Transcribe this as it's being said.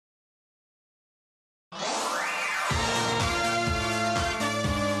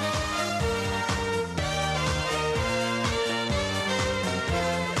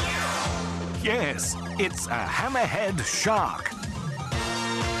Yes, it's a hammerhead shark.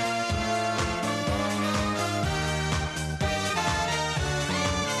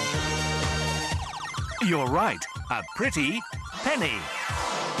 You're right, a pretty penny.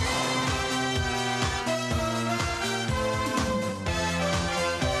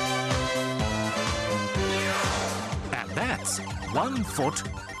 And that's 1 foot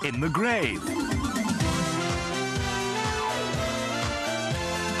in the grave.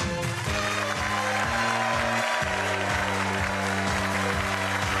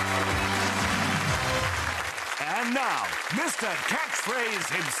 And now, Mr. Catchphrase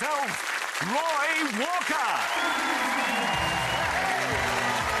himself, Roy Walker.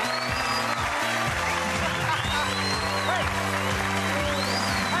 Hey.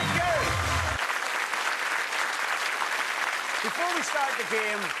 Thank you. Before we start the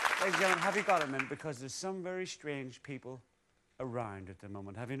game, ladies and gentlemen, have you got a minute? Because there's some very strange people around at the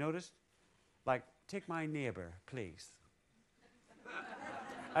moment. Have you noticed? Like, take my neighbour, please.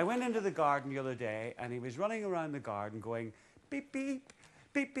 I went into the garden the other day, and he was running around the garden going, beep, beep,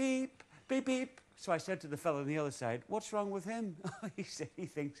 beep, beep, beep, beep. So I said to the fellow on the other side, what's wrong with him? He said he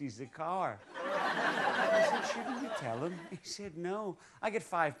thinks he's a car. I said, shouldn't you tell him? He said, no. I get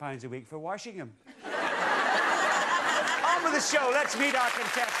 £5 a week for washing him. On with the show. Let's meet our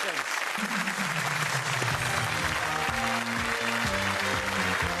contestants.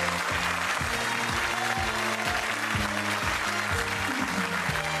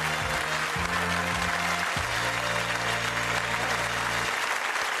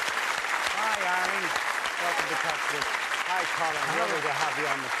 Hi, Colin. Lovely to have you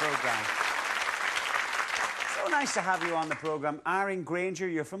on the programme. So nice to have you on the programme. Irene Granger,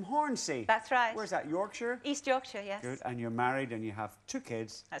 you're from Hornsea. That's right. Where's that, Yorkshire? East Yorkshire, yes. Good. And you're married and you have 2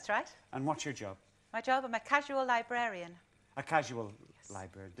 kids. That's right. And what's your job? My job, I'm a casual librarian. A casual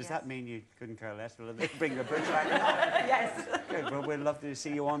librarian. Does Yes. that mean you couldn't care less? Will they bring your books back? Yes. Good. Well, we'd love to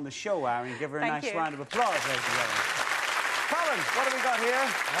see you on the show, Irene. Give her a Thank nice you. round of applause, ladies and gentlemen. Colin, what have we got here?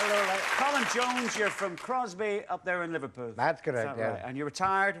 Hello. Colin Jones, you're from Crosby up there in Liverpool. That's correct, Is that yeah. right? And you're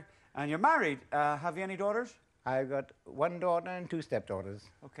retired and you're married. Have you any daughters? I've got 1 daughter and 2 stepdaughters.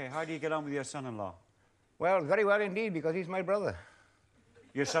 Okay, how do you get on with your son-in-law? Well, very well indeed, because he's my brother.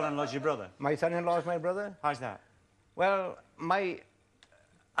 Your son-in-law's your brother? My son-in-law is my brother. How's that? Well,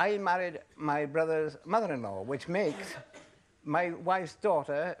 I married my brother's mother-in-law, which makes my wife's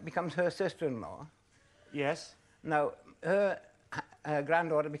daughter becomes her sister-in-law. Yes. Now, her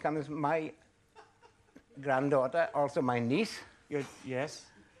granddaughter becomes my granddaughter, also my niece. Yes.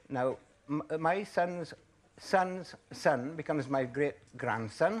 Now, my son's son becomes my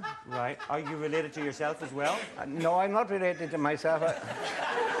great-grandson. Right. Are you related to yourself as well? No, I'm not related to myself.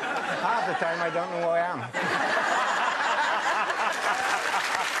 Half the time, I don't know who I am.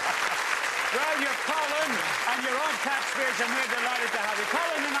 Well, you're Colin, and you're on Catchphrase, and we're delighted to have you.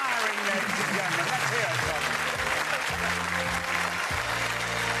 Colin and Irene, ladies and gentlemen. Let's hear it, Colin.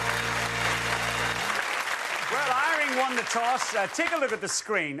 Well, Irene won the toss. Take a look at the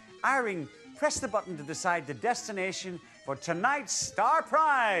screen. Irene, press the button to decide the destination for tonight's star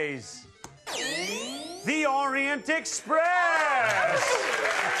prize. The Orient Express.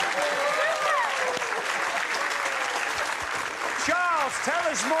 Charles, tell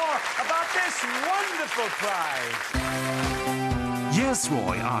us more about this wonderful prize. Yes,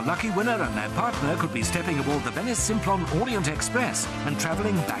 Roy, our lucky winner and their partner could be stepping aboard the Venice Simplon Orient Express and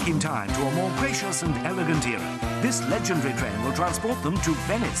travelling back in time to a more gracious and elegant era. This legendary train will transport them to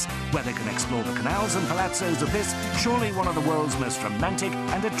Venice, where they can explore the canals and palazzos of this, surely one of the world's most romantic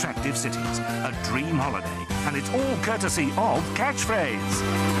and attractive cities. A dream holiday, and it's all courtesy of Catchphrase.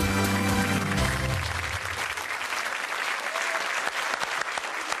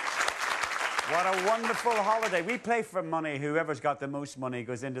 What a wonderful holiday. We play for money. Whoever's got the most money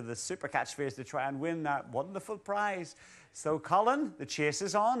goes into the Super Catchphrase to try and win that wonderful prize. So, Colin, the chase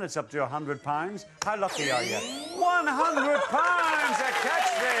is on. It's up to £100. How lucky are you? £100 at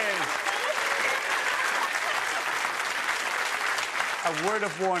Catchphrase. A word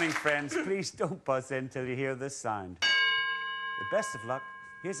of warning, friends. Please don't buzz in till you hear this sound. The best of luck.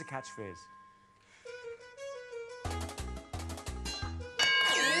 Here's a catchphrase.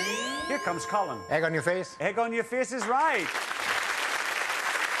 Here comes Colin. Egg on your face. Egg on your face is right.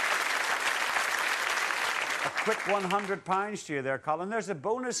 A quick £100 to you there, Colin. There's a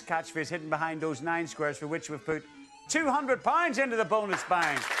bonus catchphrase hidden behind those 9 squares for which we've put £200 into the bonus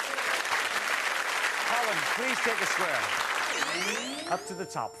bank. Colin, please take a square. Up to the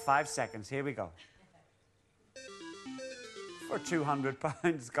top, 5 seconds. Here we go. For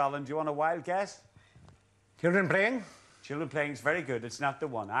 £200, Colin, do you want a wild guess? Children playing. Children playing is very good. It's not the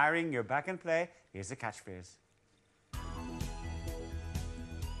one. Irene, you're back in play. Here's the catchphrase.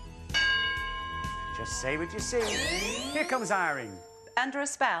 Just say what you see. Here comes Irene. Under a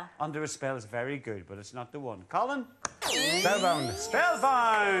spell. Under a spell is very good, but it's not the one. Colin? Spellbound.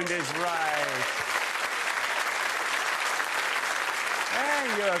 Spellbound is right.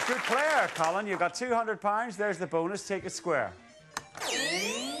 Hey, you're a good player, Colin. You've got £200. There's the bonus. Take a square.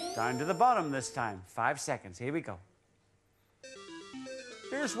 Down to the bottom this time. 5 seconds. Here we go.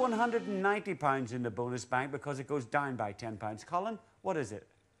 Here's £190 in the bonus bank because it goes down by £10. Colin, what is it?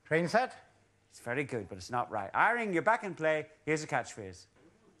 Train set. It's very good, but it's not right. Irene, you're back in play. Here's a catchphrase.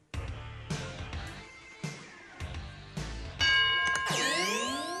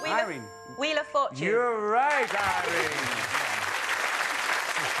 Irene. Wheel of Fortune. You're right, Irene.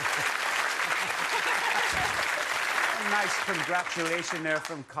 A nice congratulations there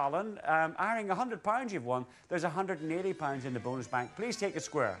from Colin. Irene, £100 you've won. There's £180 in the bonus bank. Please take a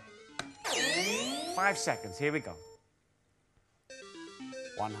square. 5 seconds. Here we go.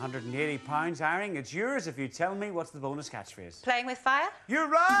 £180, Irene. It's yours if you tell me what's the bonus catchphrase. Playing with fire. You're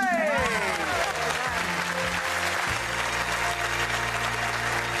right!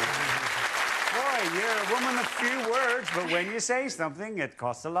 Boy, you're a woman of few words, but when you say something, it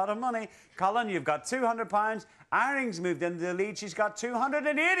costs a lot of money. Colin, you've got £200. Irene's moved into the lead. She's got £280.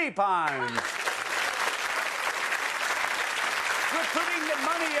 We're putting the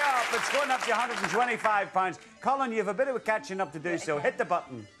money up. It's going up to £125. Colin, you have a bit of catching up to do, so hit the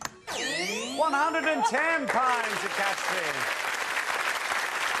button. £110 to catchphrase.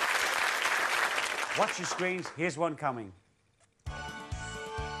 Watch your screens. Here's one coming.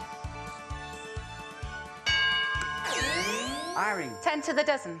 Irene. 10 to the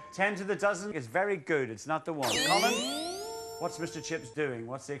dozen. 10 to the dozen is very good. It's not the one. Colin, what's Mr. Chips doing?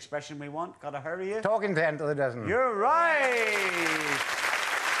 What's the expression we want? Gotta hurry you? Talking 10 to the dozen. You're right!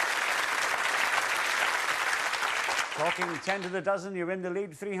 Talking 10 to the dozen, you're in the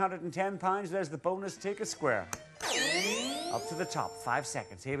lead, £310. There's the bonus, take a square. Up to the top, 5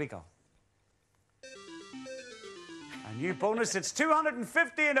 seconds, here we go. A new bonus, it's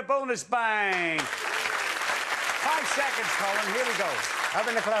 £250 in a bonus bank. 5 seconds, Colin, here we go. Up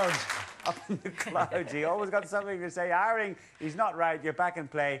in the clouds. Up in the clouds, he always got something to say. Irene, he's not right, you're back in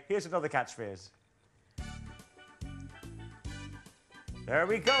play. Here's another catchphrase. There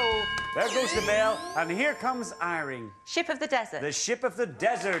we go. There goes the bell. And here comes Irene. Ship of the desert. The ship of the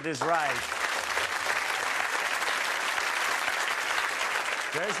desert is right.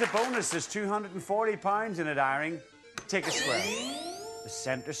 There's the bonus. There's £240 in it, Irene. Take a square. The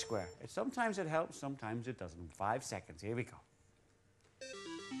centre square. Sometimes it helps, sometimes it doesn't. 5 seconds. Here we go.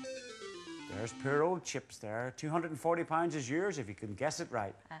 There's poor old Chips there. £240 is yours if you can guess it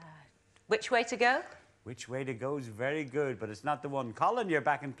right. Which way to go? Which way to go is very good, but it's not the one. Colin, you're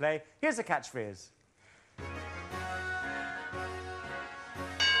back in play. Here's a catchphrase.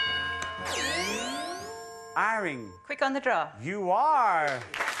 Irene. Quick on the draw. You are.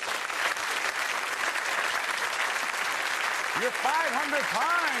 You're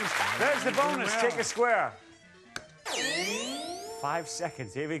 £500. There's the bonus. Take a square. 5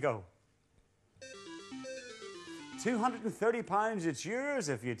 seconds. Here we go. £230, it's yours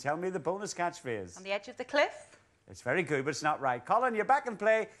if you tell me the bonus catchphrase. On the edge of the cliff. It's very good, but it's not right. Colin, you're back in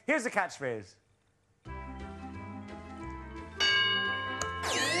play. Here's the catchphrase.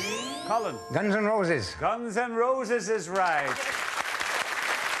 Colin. Guns N' Roses. Guns N' Roses is right.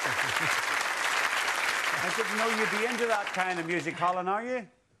 I didn't know you'd be into that kind of music, Colin, are you?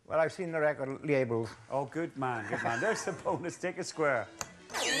 Well, I've seen the record labels. Oh, good man, good man. There's the bonus. Take a square.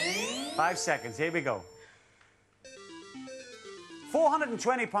 5 seconds. Here we go.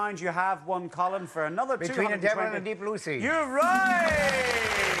 £420 you have won, Colin, for another Between a Devil and a 220. Deep Blue Sea. You're right!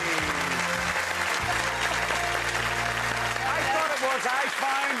 I thought it was I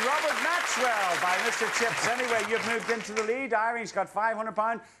Find Robert Maxwell by Mr. Chips. Anyway, you've moved into the lead. Irene's got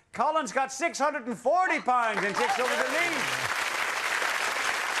 £500. Colin's got £640 and takes over the lead.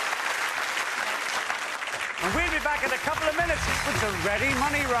 And we'll be back in a couple of minutes with the Ready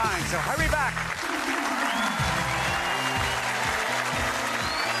Money round, so hurry back.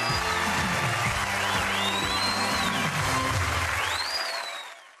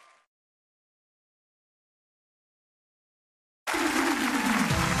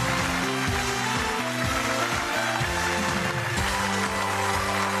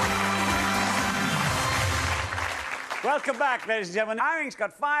 Welcome back, ladies and gentlemen. Irene's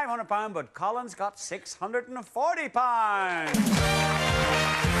got £500, but Colin's got £640.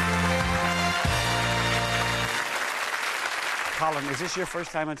 Colin, is this your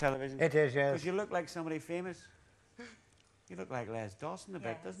first time on television? It is, yes. Because you look like somebody famous. You look like Les Dawson a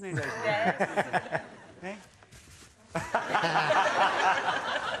bit, Yes. doesn't he? Les? Yes. Hey?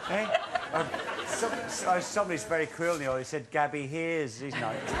 Hey? Somebody's very cruel, Neil. He said Gabby Hayes. He's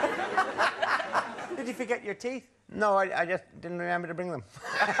not. Did you forget your teeth? No, I just didn't remember to bring them.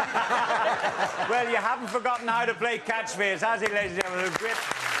 Well, you haven't forgotten how to play catchphrase, has he, ladies and gentlemen?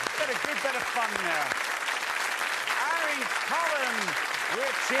 Got a good bit of fun there. Irene, Colin,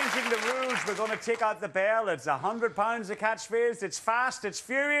 we're changing the rules. We're going to take out the bell. It's £100 a catchphrase. It's fast, it's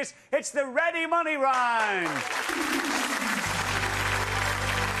furious. It's the ready money round.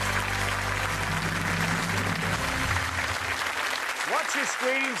 Watch your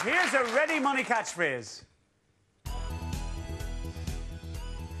screens. Here's a ready money catchphrase.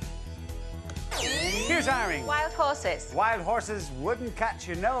 Here's Irene. Wild horses. Wild horses wouldn't catch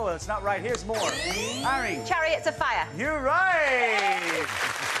you. No, that's not right. Here's more. Irene. Chariots of fire. You're right.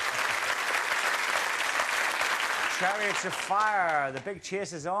 Chariots of fire. The big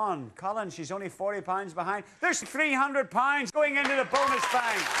chase is on. Colin, she's only £40 behind. There's £300 going into the bonus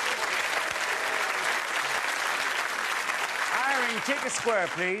bank. Irene, take a square,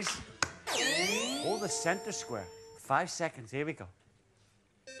 please. Hold the centre square. 5 seconds. Here we go.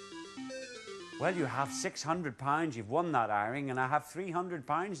 Well, you have £600. You've won that, Irene, and I have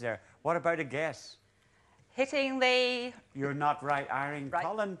 £300 there. What about a guess? Hitting the... You're not right, Irene. Right.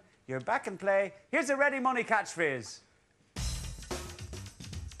 Colin, you're back in play. Here's a ready money catchphrase.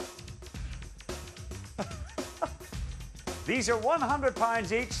 These are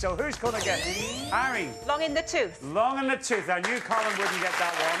 £100 each, so who's going to get Irene? Long in the tooth. Long in the tooth. I knew Colin wouldn't get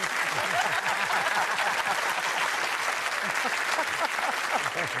that one.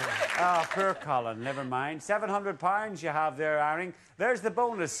 Oh, poor Colin. Never mind. £700 you have there, Irene. There's the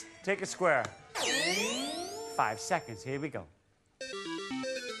bonus. Take a square. 5 seconds. Here we go.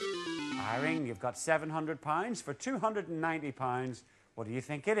 Irene, you've got £700 for £290. What do you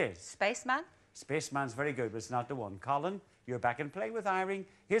think it is? Spaceman. Spaceman's very good, but it's not the one. Colin, you're back in play with Irene.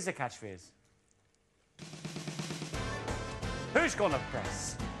 Here's the catchphrase. Who's going to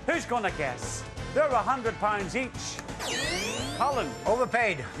press? Who's going to guess? They're £100 each. Colin.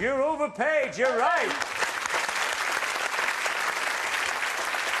 Overpaid. You're overpaid. You're right.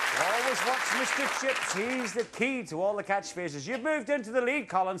 Always watch Mr. Chips. He's the key to all the catchphrases. You've moved into the lead,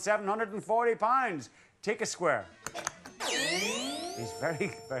 Colin. £740. Take a square. He's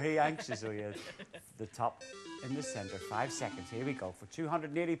very, very anxious, oh yes. The top in the centre. 5 seconds. Here we go. For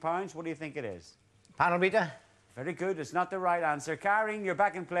 £280, what do you think it is? Panel beater. Very good. It's not the right answer. Irene, you're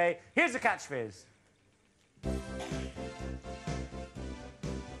back in play. Here's the catchphrase.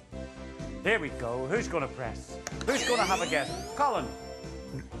 Here we go. Who's going to press? Who's going to have a guess? Colin.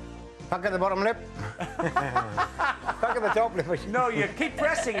 Puck at the bottom lip. Puck at the top lip. No, you keep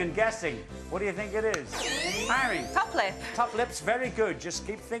pressing and guessing. What do you think it is? Irene. Top lip. Top lip's very good. Just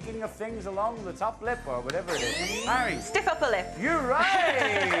keep thinking of things along the top lip or whatever it is. Irene. Stiff upper lip. You're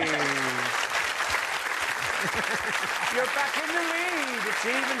right. You're back in the lead. It's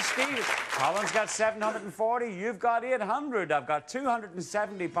even Steve. Colin's got 740. You've got 800. I've got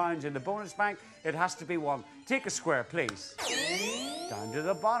 £270 in the bonus bank. It has to be one. Take a square, please. Down to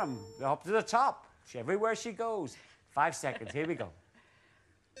the bottom, up to the top. Everywhere she goes. 5 seconds. Here we go.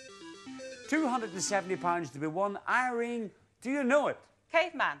 £270 to be won. Irene, do you know it?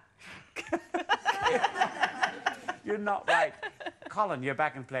 Caveman. You're not right. Colin, you're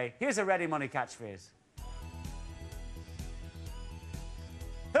back in play. Here's a ready money catchphrase.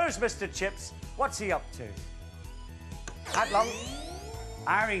 Here's Mr. Chips. What's he up to? Hat long.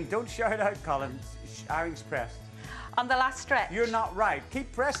 Irene, don't shout out, Colin. Irene's pressed. On the last stretch. You're not right.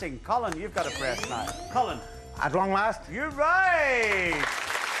 Keep pressing. Colin, you've got to press now. Colin. At long last. You're right.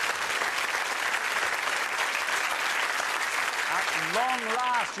 At long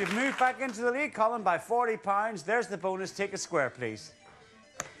last. You've moved back into the lead, Colin, by £40. There's the bonus. Take a square, please.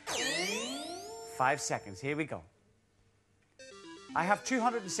 5 seconds. Here we go. I have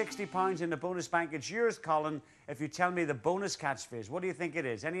 £260 in the bonus bank. It's yours, Colin, if you tell me the bonus catchphrase. What do you think it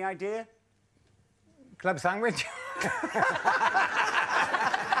is? Any idea? Club sandwich.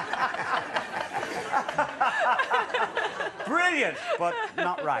 Brilliant, but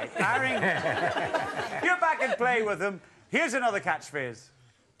not right. Irene, you're back in play with him. Here's another catchphrase.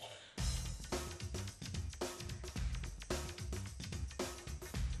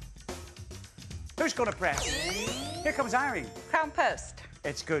 Who's going to press? Here comes Irene. Crown post.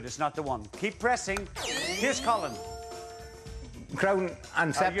 It's good. It's not the one. Keep pressing. Here's Colin. Crown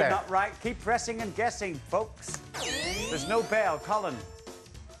and scepter. You're not right. Keep pressing and guessing, folks. There's no bell. Colin.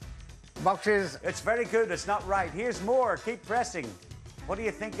 Boxes. It's very good. It's not right. Here's more. Keep pressing. What do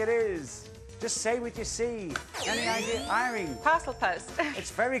you think it is? Just say what you see. Any idea? Irene. Parcel post. It's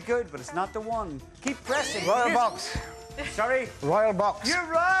very good, but it's not the one. Keep pressing. Royal box. Sorry? Royal box. You're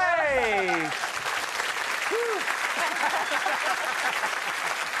right!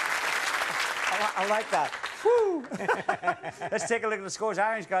 I like that. Woo! Let's take a look at the scores.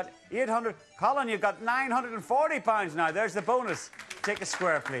 Irene's got 800. Colin, you've got £940 now. There's the bonus. Take a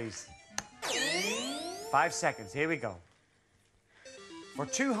square, please. 5 seconds. Here we go. For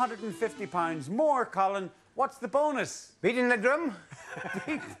 £250 more, Colin, what's the bonus? Beating the drum.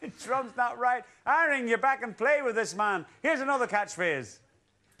 The drum's not right. Irene, you're back and play with this man. Here's another catchphrase.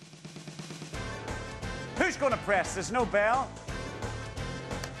 Who's going to press? There's no bell.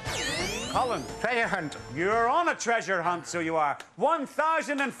 Colin. Treasure hunt. You're on a treasure hunt, so you are.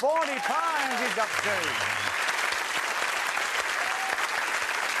 £1,040 he's up to.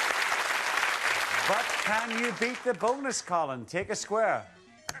 But can you beat the bonus, Colin? Take a square.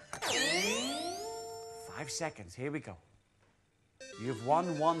 5 seconds. Here we go. You've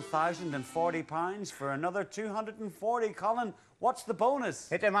won £1,040 for another 240. Colin, what's the bonus?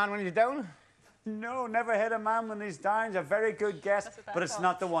 Hit a man when he's down. No, never hit a man when he's down. It's a very good guess, but it's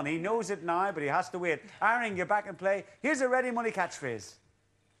not the one. He knows it now, but he has to wait. Irene, you're back in play. Here's a ready money catchphrase.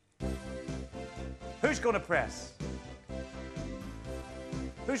 Who's going to press?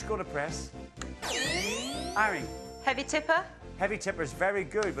 Who's going to press? Irene. Heavy tipper. Heavy tipper's very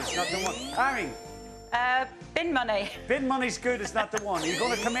good, but it's not the one. Irene. Bin money. Bin money's good, it's not the one. Are you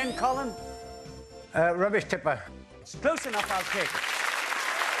going to come in, Colin? Rubbish tipper. It's close enough, I'll take it.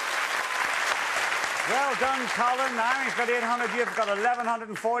 Well done, Colin. Irene's got 800, you've got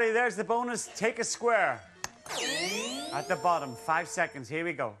 1,140. There's the bonus. Take a square. At the bottom, 5 seconds. Here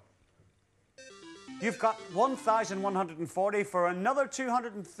we go. You've got 1,140 for another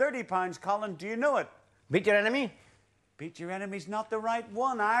 £230, Colin. Do you know it? Beat your enemy. Beat your enemy's not the right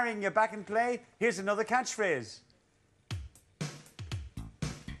one. Irene, you're back in play. Here's another catchphrase.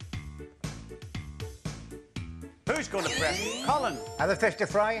 Who's going to press? Colin. Other fish to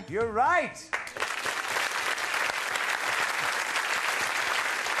fry. You're right.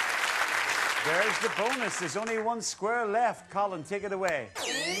 There's the bonus. There's only one square left. Colin, take it away.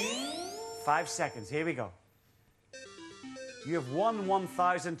 5 seconds. Here we go. You have won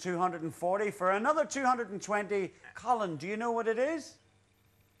 1,240 for another 220. Colin, do you know what it is?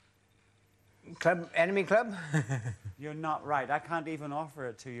 Club, enemy club. You're not right. I can't even offer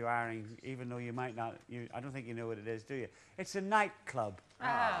it to you, Irene, even though you might not. I don't think you know what it is, do you? It's a nightclub.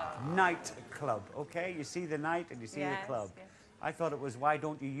 Oh. Nightclub, okay? You see the night and you see the club. Yes. I thought it was, why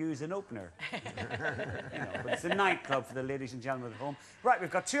don't you use an opener? But it's a nightclub for the ladies and gentlemen at home. Right,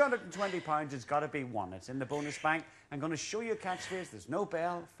 we've got £220. It's got to be one. It's in the bonus bank. I'm going to show you a catchphrase. There's no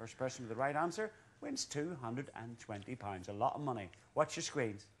bell. First person with the right answer wins £220. A lot of money. Watch your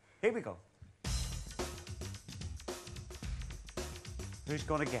screens. Here we go. Who's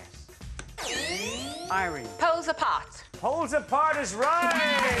going to guess? Irene. Poles apart. Poles apart is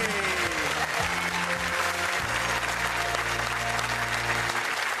right.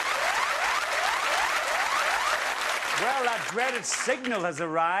 Well, that dreaded signal has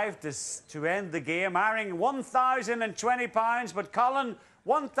arrived to end the game. Irene, £1,020, but Colin,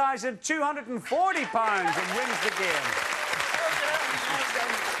 £1,240 and wins the game.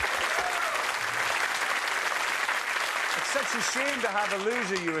 It's such a shame to have a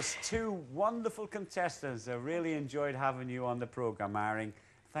loser. You were two wonderful contestants. I really enjoyed having you on the programme, Irene.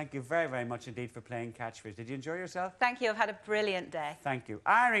 Thank you very, very much indeed for playing Catchphrase. Did you enjoy yourself? Thank you. I've had a brilliant day. Thank you.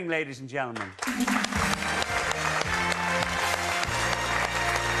 Irene, ladies and gentlemen.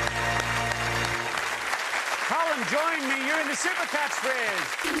 Colin, join me. You're in the Super Catchphrase.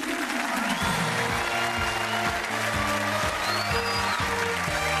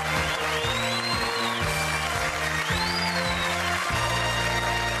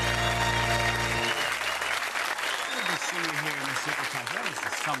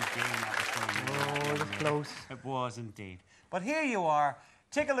 Some game that was going on. Oh, it was close. It was indeed. But here you are.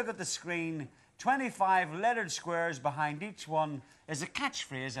 Take a look at the screen. 25 lettered squares. Behind each one is a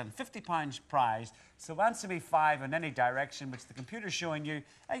catchphrase and £50 prize. So answer me 5 in any direction, which the computer's showing you,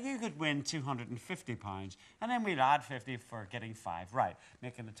 and you could win £250. And then we'll add 50 for getting 5 right,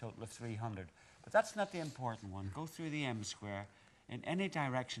 making a total of 300. But that's not the important one. Go through the M square in any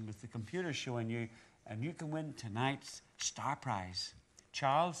direction with the computer showing you, and you can win tonight's star prize.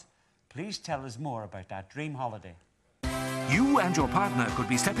 Charles, please tell us more about that dream holiday. You and your partner could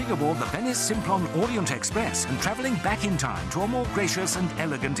be stepping aboard the Venice Simplon Orient Express and travelling back in time to a more gracious and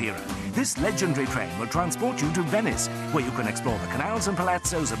elegant era. This legendary train will transport you to Venice, where you can explore the canals and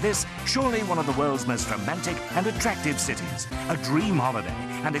palazzos of this, surely one of the world's most romantic and attractive cities. A dream holiday,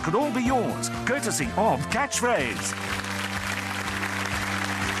 and it could all be yours, courtesy of Catchphrase.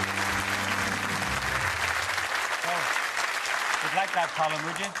 You'd like that, Colin,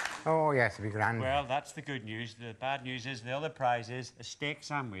 would you? Oh, yes, it'd be grand. Well, that's the good news. The bad news is the other prize is a steak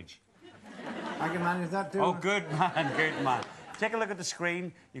sandwich. I can manage that, too. Oh, good man, good man. Take a look at the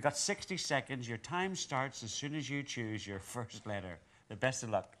screen. You've got 60 seconds. Your time starts as soon as you choose your first letter. The best of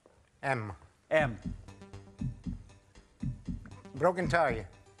luck. M. M. Broken tie.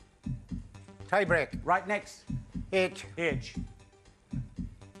 Tie break. Right next. H. H.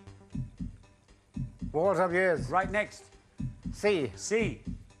 Walls of years. Right next. C. C.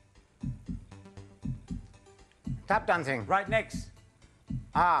 Tap dancing. Right next.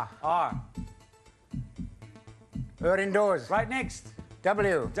 R. R. Indoors. Right next.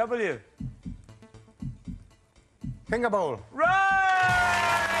 W. W. Finger bowl. Right!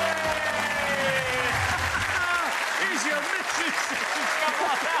 Here's your missus. Come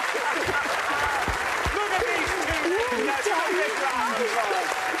on. Look at these two. That's a big round of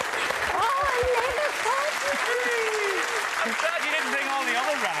applause. I'm glad you didn't bring all the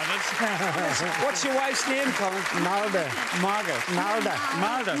other rounders. What's your wife's name, Colin? Nalda. Margaret. Nalda.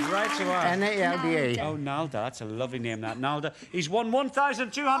 Nalda, right you are. N-A-L-D-A. Oh, Nalda, that's a lovely name, that. Nalda. He's won £1,240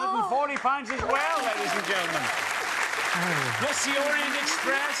 as well, ladies and gentlemen. Plus the Orient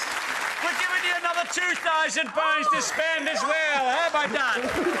Express. We're giving you another £2,000 to spend as well. How about that?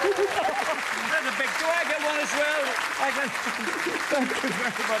 That's a big... Do I get one as well? Thank you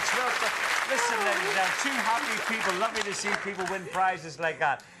very much. Well, listen, ladies and gentlemen, two happy people. Lovely to see people win prizes like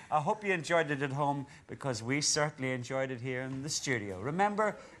that. I hope you enjoyed it at home, because we certainly enjoyed it here in the studio.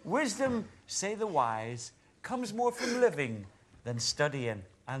 Remember, wisdom, say the wise, comes more from living than studying.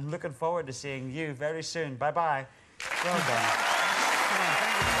 I'm looking forward to seeing you very soon. Bye-bye. Well done. Come on,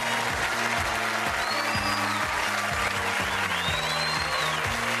 thank you.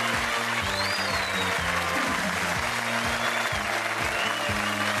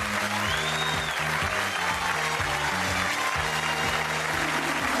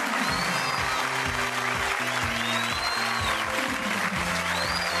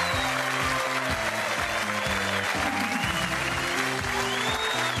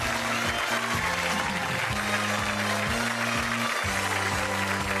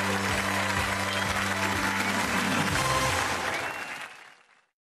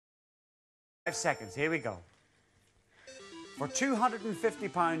 5 seconds. Here we go. For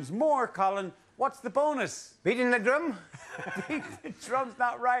 £250 more, Colin, what's the bonus? Beating the drum? Beat the drum's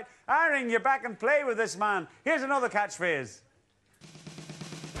not right. Irene, you're back and play with this man. Here's another catchphrase.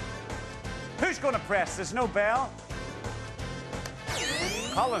 Who's going to press? There's no bell.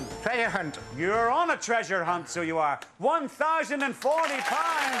 Colin. Treasure hunt. You're on a treasure hunt, so you are. £1,040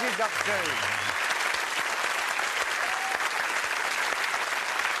 he's up to.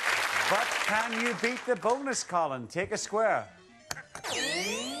 But can you beat the bonus, Colin? Take a square.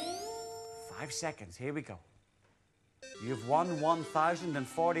 5 seconds. Here we go. You've won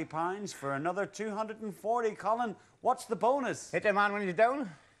 £1,040 for another 240. Colin, what's the bonus? Hit a man when he's down?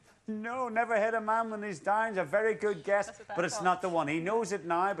 No, never hit a man when he's down. It's a very good guess, but it's not the one. He knows it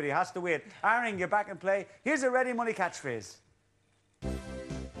now, but he has to wait. Irene, you're back in play. Here's a ready money catchphrase.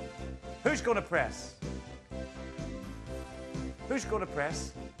 Who's going to press? Who's going to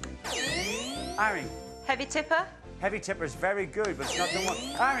press? Irene. Heavy tipper. Heavy tipper's very good, but it's not the one.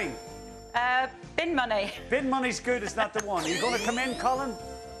 Irene. Bin money. Bin money's good, it's not the one. Are you going to come in, Colin?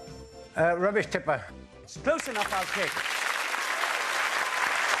 Rubbish tipper. It's close enough, I'll take it.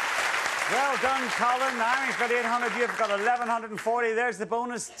 Well done, Colin. Irene's got 800, you've got 1,140. There's the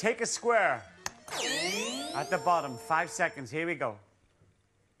bonus. Take a square. At the bottom, 5 seconds. Here we go.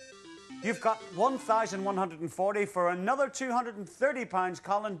 You've got 1,140 for another £230,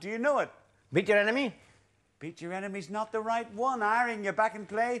 Colin. Do you know it? Beat your enemy? Beat your enemy's not the right one. Irene, you're back in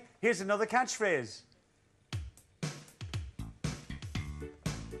play. Here's another catchphrase.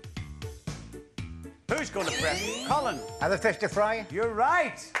 Who's going to press? Colin. Other fish to fry? You're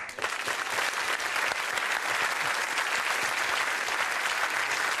right.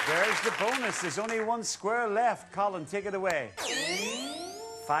 There's the bonus. There's only one square left. Colin, take it away.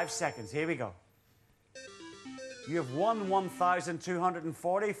 5 seconds. Here we go. You've won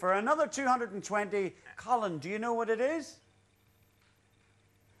 1,240 for another 220. Colin, do you know what it is?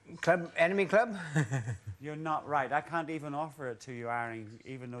 Club, enemy club? You're not right. I can't even offer it to you, Irene,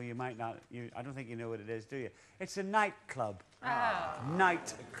 even though you might not. I don't think you know what it is, do you? It's a nightclub. Oh.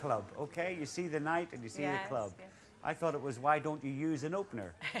 Nightclub, okay? You see the night and you see the club. Yes. I thought it was, why don't you use an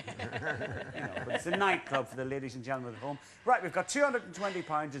opener? You know, but it's a nightclub for the ladies and gentlemen at home. Right, we've got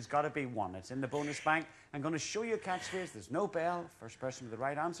 £220. It's got to be one. It's in the bonus bank. I'm going to show you a catchphrase. There's no bell. First person with the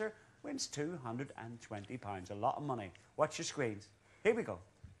right answer wins £220. A lot of money. Watch your screens. Here we go.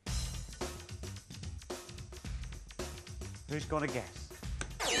 Who's going to guess?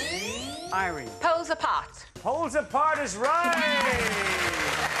 Irene. Poles apart. Poles apart is right!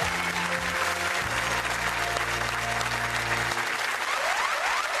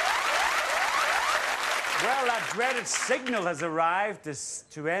 Well, that dreaded signal has arrived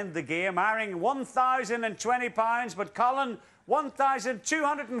to end the game. Irene, £1,020, but Colin,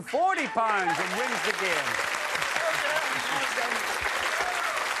 £1,240 and wins the game.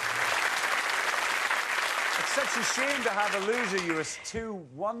 It's such a shame to have a loser. You were two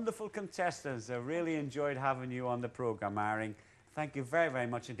wonderful contestants. I really enjoyed having you on the programme, Irene. Thank you very, very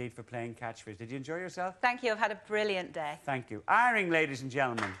much indeed for playing Catchphrase. Did you enjoy yourself? Thank you. I've had a brilliant day. Thank you. Irene, ladies and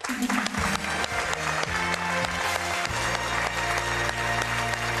gentlemen.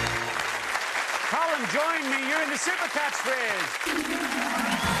 Colin, join me. You're in the Super Catchphrase.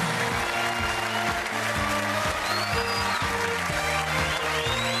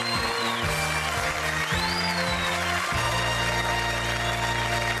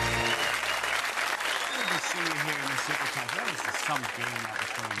 Some game that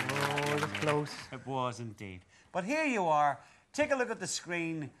was going on. Oh, it was close. It was indeed. But here you are. Take a look at the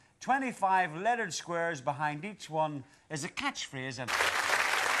screen. 25 lettered squares. Behind each one is a catchphrase. And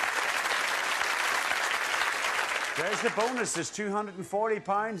there's the bonus. There's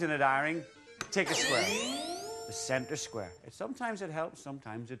 £240 in it, Irene. Take a square. The centre square. Sometimes it helps,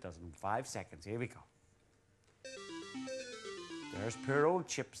 sometimes it doesn't. 5 seconds. Here we go. There's poor old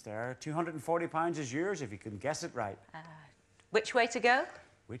Chips there. £240 is yours if you can guess it right. Which way to go?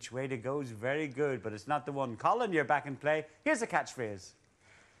 Which way to go is very good, but it's not the one. Colin, you're back in play. Here's a catchphrase.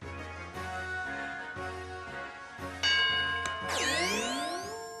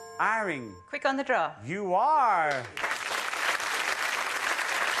 Irene. Quick on the draw. You are.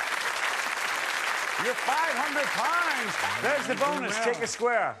 You're £500. There's the bonus. Take a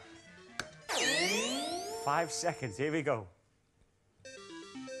square. 5 seconds. Here we go.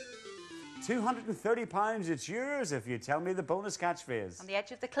 £230, it's yours if you tell me the bonus catchphrase. On the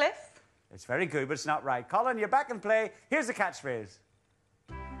edge of the cliff? It's very good, but it's not right. Colin, you're back in play. Here's the catchphrase.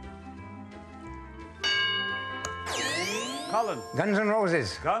 Colin. Guns N'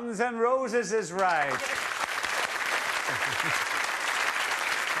 Roses. Guns N' Roses is right.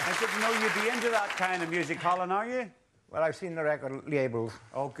 I didn't know you'd be into that kind of music, Colin, are you? Well, I've seen the record labels.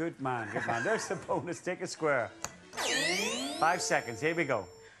 Oh, good man, good man. There's the bonus. Take a square. 5 seconds. Here we go.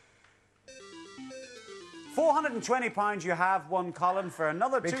 £420 you have won, Colin, for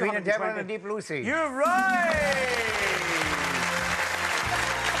another Between a Devil and a 220. Deep Blue Sea. You're right!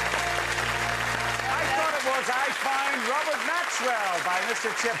 I thought it was I Find Robert Maxwell by Mr.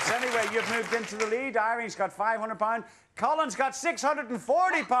 Chips. Anyway, you've moved into the lead. Irene's got £500. Colin's got £640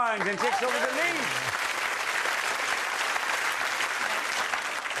 and takes over the lead.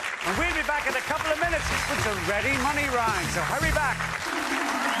 And we'll be back in a couple of minutes with the Ready Money round, so hurry back.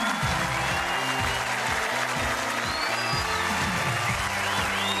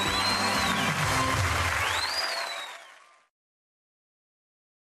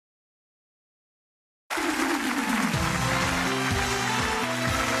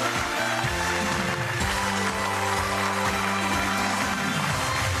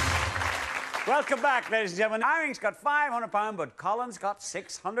 Welcome back, ladies and gentlemen. Irene's got £500, but Colin's got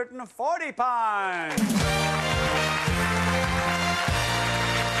 £640.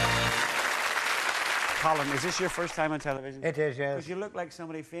 Colin, is this your first time on television? It is, yes. Because you look like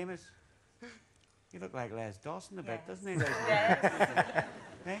somebody famous. You look like Les Dawson a bit, doesn't he?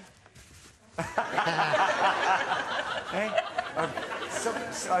 Hey? Hey?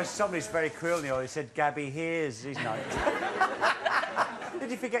 Somebody's very cruel, Neil. He said Gabby Hayes. He's not.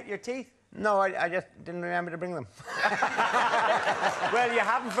 Did you forget your teeth? No, I just didn't remember to bring them. Well, you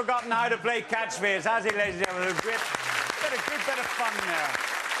haven't forgotten how to play Catchphrase, has he, ladies and gentlemen? Got a good bit of fun there.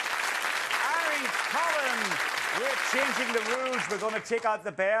 Irene, Colin, we're changing the rules. We're going to take out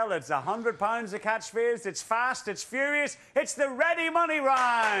the bell. It's £100 a Catchphrase. It's fast, it's furious. It's the Ready Money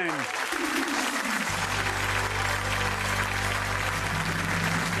round.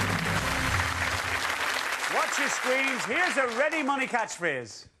 Watch your screens. Here's a Ready Money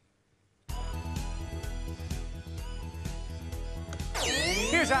catchphrase.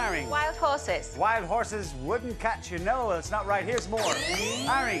 Here's Irene. Wild horses. Wild horses wouldn't catch you. No, that's not right. Here's more.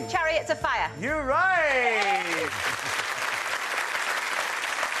 Irene. Chariots of fire. You're right.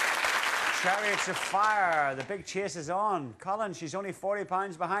 Chariots of fire. The big chase is on. Colin, she's only 40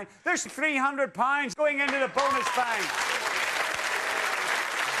 pounds behind. There's 300 pounds going into the bonus bank.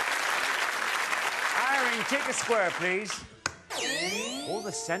 Irene, take a square, please. Oh,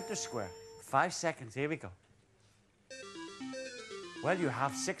 the centre square. 5 seconds. Here we go. Well, you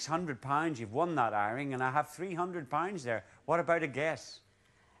have 600 pounds. You've won that, Irene, and I have 300 pounds there. What about a guess?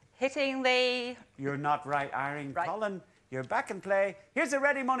 Hitting the... You're not right, Irene. Right. Colin, you're back in play. Here's a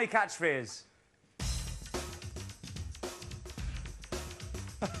ready money catchphrase.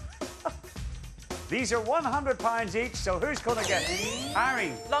 These are 100 pounds each, so who's going to get it?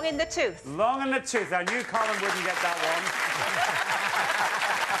 Irene. Long in the tooth. Long in the tooth. I knew Colin wouldn't get that one.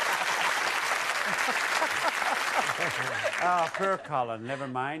 Oh, poor Colin. Never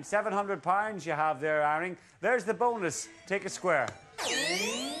mind. 700 pounds you have there, Irene. There's the bonus. Take a square.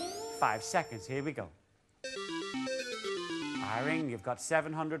 5 seconds. Here we go. Irene, you've got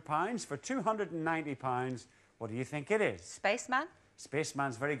 700 pounds for 290 pounds. What do you think it is? Spaceman.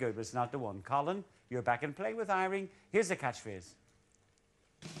 Spaceman's very good, but it's not the one. Colin, you're back in play with Irene. Here's the catchphrase.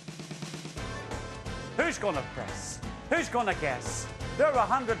 Who's going to press? Who's going to guess? They're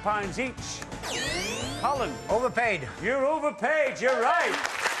 100 pounds each. Colin. Overpaid. You're overpaid. You're right.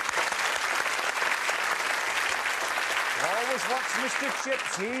 Always watch Mr.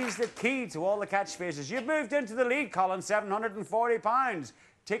 Chips. He's the key to all the catchphrases. You've moved into the lead, Colin. 740 pounds.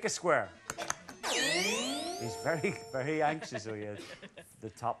 Take a square. He's very, very anxious, so he is.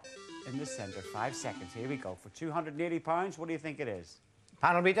 The top in the centre. 5 seconds. Here we go. For 280 pounds, what do you think it is?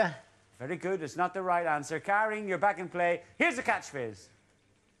 Panel beater. Very good. It's not the right answer. Karen, you're back in play. Here's the catchphrase.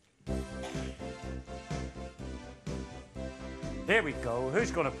 Here we go.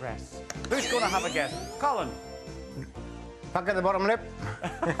 Who's going to press? Who's going to have a guess? Colin. Back at the bottom lip.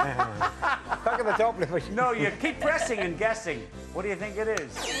 Back at the top lip. No, you keep pressing and guessing. What do you think it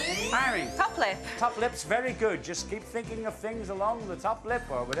is? Irene. Top lip. Top lip's very good. Just keep thinking of things along the top lip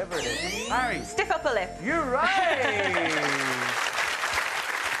or whatever it is. Irene. Stiff upper lip. You're right.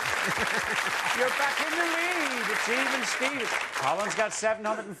 You're back in the lead. It's even Steve. Colin's got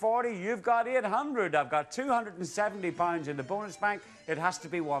 740. You've got 800. I've got 270 pounds in the bonus bank. It has to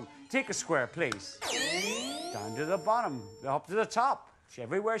be one. Take a square, please. Down to the bottom, up to the top.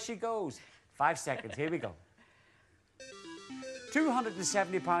 Everywhere she goes. 5 seconds. Here we go.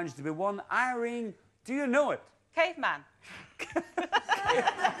 270 pounds to be won. Irene, do you know it? Caveman.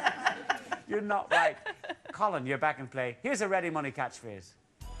 You're not right. Colin, you're back in play. Here's a ready money catchphrase.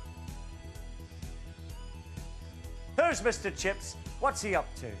 Here's Mr. Chips. What's he up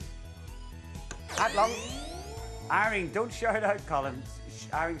to? Hat long. Irene, don't shout out, Colin.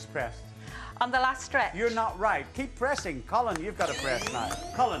 Irene's pressed. On the last stretch. You're not right. Keep pressing. Colin, you've got to press now.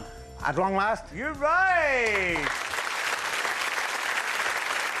 Colin. At long last. You're right.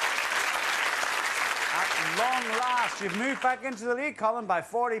 At long last. You've moved back into the lead, Colin, by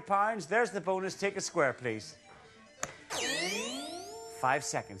 40 pounds. There's the bonus. Take a square, please. 5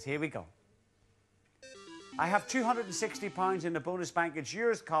 seconds. Here we go. I have 260 pounds in the bonus bank. It's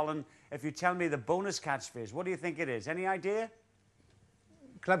yours, Colin, if you tell me the bonus catchphrase. What do you think it is? Any idea?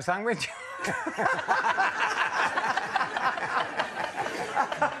 Club sandwich.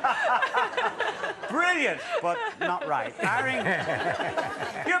 Brilliant, but not right. Irene,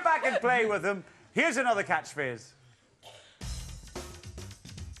 you're back in play with him. Here's another catchphrase.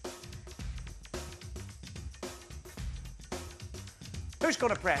 Who's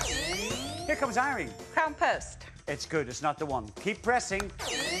going to press? Here comes Irene. Crown post. It's good. It's not the one. Keep pressing.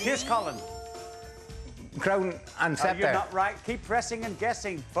 Here's Colin. Crown and scepter. You're not right. Keep pressing and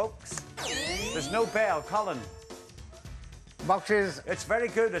guessing, folks. There's no bell. Colin. Boxes. It's very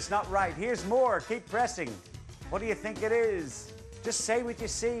good. It's not right. Here's more. Keep pressing. What do you think it is? Just say what you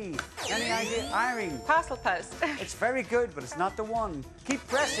see. Any idea? Irene. Parcel post. It's very good, but it's not the one. Keep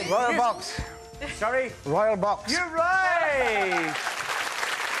pressing. Royal box. Sorry? Royal box. You're right.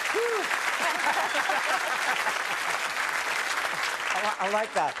 I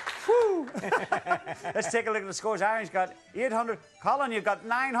like that. Woo. Let's take a look at the scores. Irene's got 800. Colin, you've got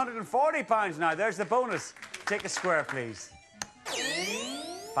 940 pounds now. There's the bonus. Take a square, please.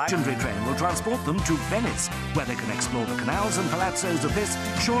 Legendary train will transport them to Venice, where they can explore the canals and palazzos of this,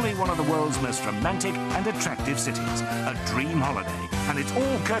 surely one of the world's most romantic and attractive cities. A dream holiday, and it's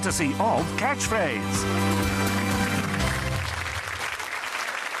all courtesy of Catchphrase.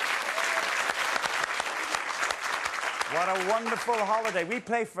 What a wonderful holiday. We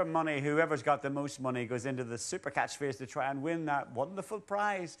play for money. Whoever's got the most money goes into the super catchphrase to try and win that wonderful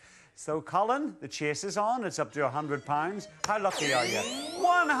prize. So, Colin, the chase is on. It's up to £100. How lucky are you? £100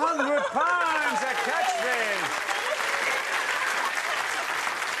 a catchphrase.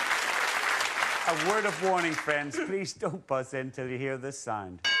 A word of warning, friends. Please don't buzz in till you hear this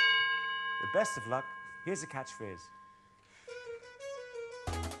sound. The best of luck. Here's a catchphrase.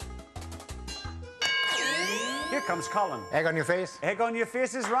 Here comes Colin. Egg on your face. Egg on your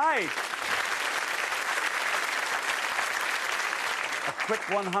face is right. A quick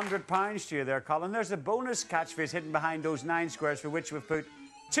 £100 to you there, Colin. There's a bonus catchphrase hidden behind those 9 squares for which we've put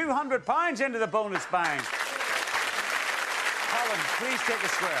 £200 into the bonus bank. Colin, please take a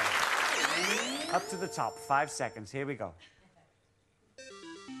square. Up to the top, 5 seconds. Here we go.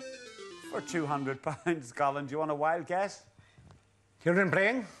 For £200, Colin, do you want a wild guess? Children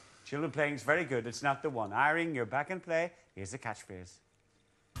playing. Children playing is very good. It's not the one. Irene, you're back in play. Here's the catchphrase.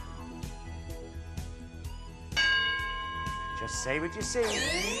 Just say what you see.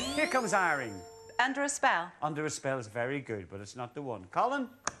 Here comes Irene. Under a spell. Under a spell is very good, but it's not the one. Colin?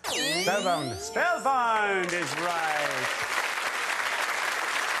 Spellbound. Spellbound is right.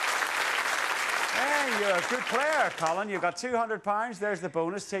 Hey, you're a good player, Colin. You've got £200. There's the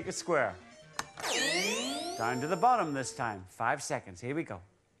bonus. Take a square. Down to the bottom this time. 5 seconds. Here we go.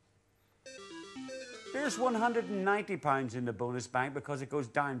 There's £190 in the bonus bank because it goes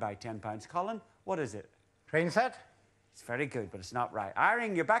down by £10. Colin, what is it? Train set. It's very good, but it's not right.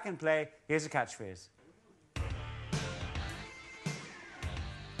 Irene, you're back in play. Here's a catchphrase.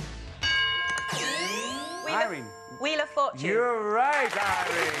 Irene. Wheel of Fortune. You're right,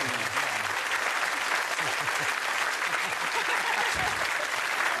 Irene.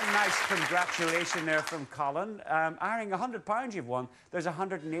 Nice congratulations there from Colin. Irene, £100 you've won. There's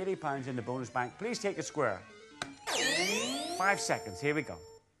 £180 in the bonus bank. Please take a square. 5 seconds. Here we go.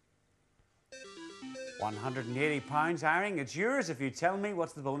 £180, Irene. It's yours if you tell me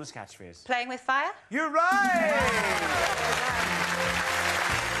what's the bonus catchphrase. Playing with fire. You're right!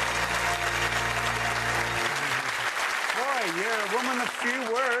 Boy, you're a woman of few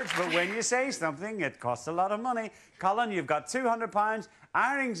words, but when you say something, it costs a lot of money. Colin, you've got £200.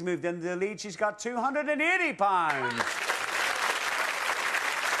 Irene's moved into the lead. She's got £280.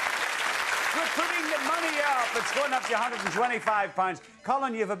 We're putting the money up. It's going up to £125.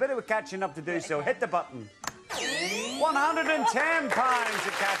 Colin, you have a bit of a catching up to do, so hit the button. £110 a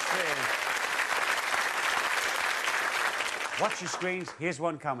catchphrase. Watch your screens. Here's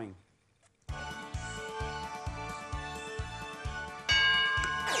one coming.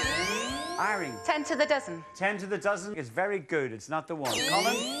 Irene. 10 to the dozen. 10 to the dozen is very good. It's not the one.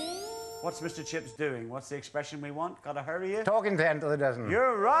 Colin, what's Mr. Chips doing? What's the expression we want? Gotta hurry you? Talking 10 to the dozen.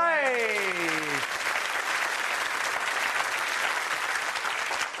 You're right!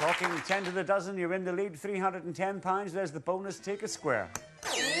 Talking 10 to the dozen, you're in the lead. £310. There's the bonus. Take a square.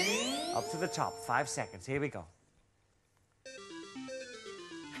 Up to the top. 5 seconds. Here we go.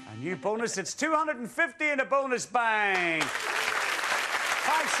 A new bonus. It's £250 in a bonus bank.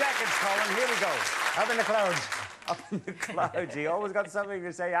 5 seconds, Colin. Here we go. Up in the clouds. Up in the clouds. He always got something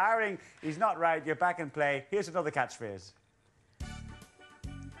to say. Irene, he's not right. You're back in play. Here's another catchphrase.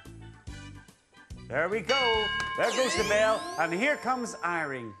 There we go. There goes the bell. And here comes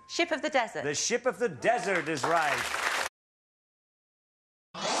Irene. Ship of the desert. The ship of the desert is right.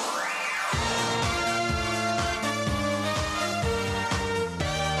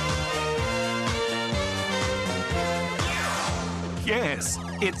 Yes,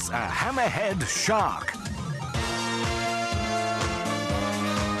 it's a hammerhead shark.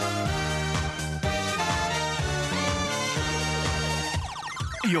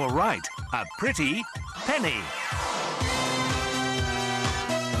 You're right, a pretty penny.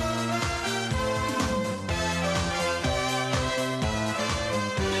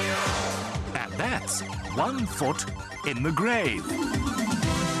 And that's 1 foot in the grave.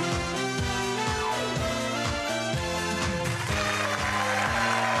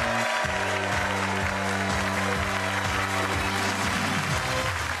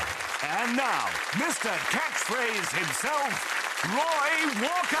 And now, Mr. Catchphrase himself, Roy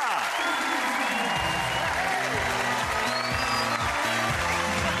Walker.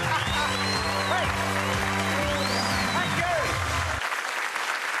 Hey! Thank you!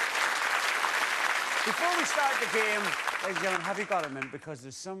 Before we start the game, ladies and gentlemen, have you got a minute? Because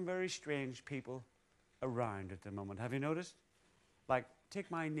there's some very strange people around at the moment. Have you noticed? Like, take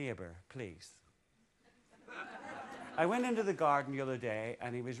my neighbour, please. I went into the garden the other day,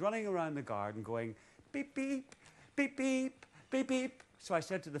 and he was running around the garden going, beep, beep, beep, beep, beep, beep. So I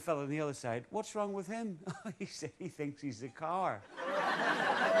said to the fellow on the other side, what's wrong with him? He said he thinks he's a car.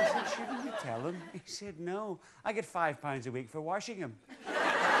 I said, shouldn't you tell him? He said, no. I get £5 a week for washing him. On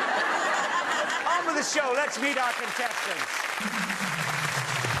with the show. Let's meet our contestants.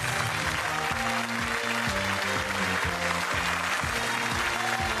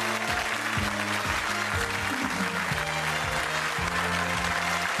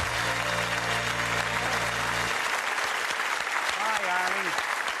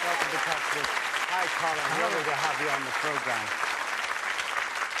 Hi, Colin. Lovely to have you on the programme.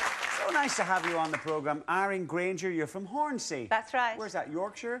 So nice to have you on the programme. Irene Granger, you're from Hornsea. That's right. Where's that,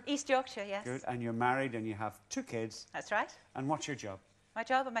 Yorkshire? East Yorkshire, yes. Good. And you're married and you have 2 kids. That's right. And what's your job? My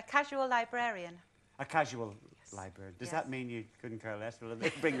job, I'm a casual librarian. A casual librarian. Does Yes. that mean you couldn't care less? Will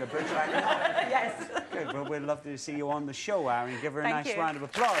they bring your books back? Yes. Good. Well, we'd love to see you on the show, Irene. Give her a Thank nice you. round of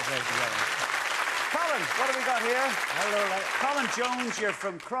applause, ladies and gentlemen. Colin, what have we got here? Hello, Colin Jones, you're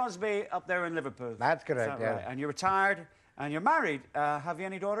from Crosby up there in Liverpool. That's correct, Is that yeah. right? And you're retired and you're married. Have you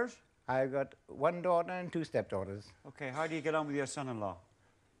any daughters? I've got 1 daughter and 2 stepdaughters. Okay, how do you get on with your son-in-law?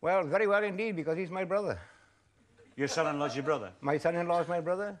 Well, very well indeed, because he's my brother. Your son-in-law's your brother? My son-in-law is my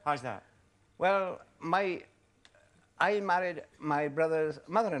brother. How's that? Well, I married my brother's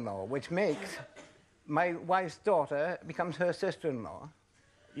mother-in-law, which makes my wife's daughter becomes her sister-in-law.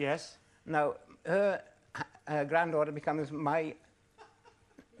 Yes? Now, her granddaughter becomes my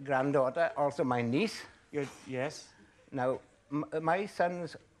granddaughter, also my niece. Yes? Now, my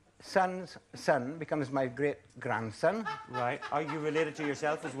son's son becomes my great-grandson. Right. Are you related to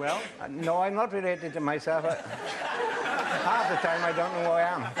yourself as well? No, I'm not related to myself. Half the time, I don't know who I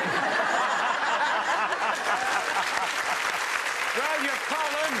am. Well, you're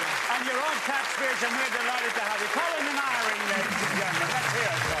Colin, and you're on Catchphrase, and we're delighted to have you. Colin and Irene, ladies and gentlemen. Let's hear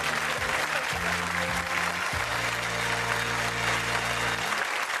it, Colin.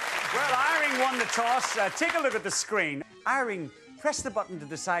 Well, Irene won the toss. Take a look at the screen. Irene, press the button to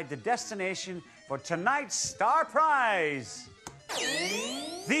decide the destination for tonight's star prize.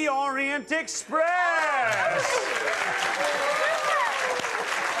 The Orient Express!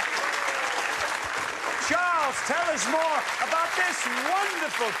 Charles, tell us more about this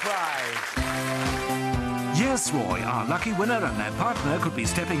wonderful prize. Yes, Roy, our lucky winner and their partner could be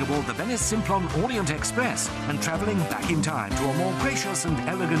stepping aboard the Venice Simplon Orient Express and travelling back in time to a more gracious and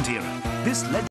elegant era. This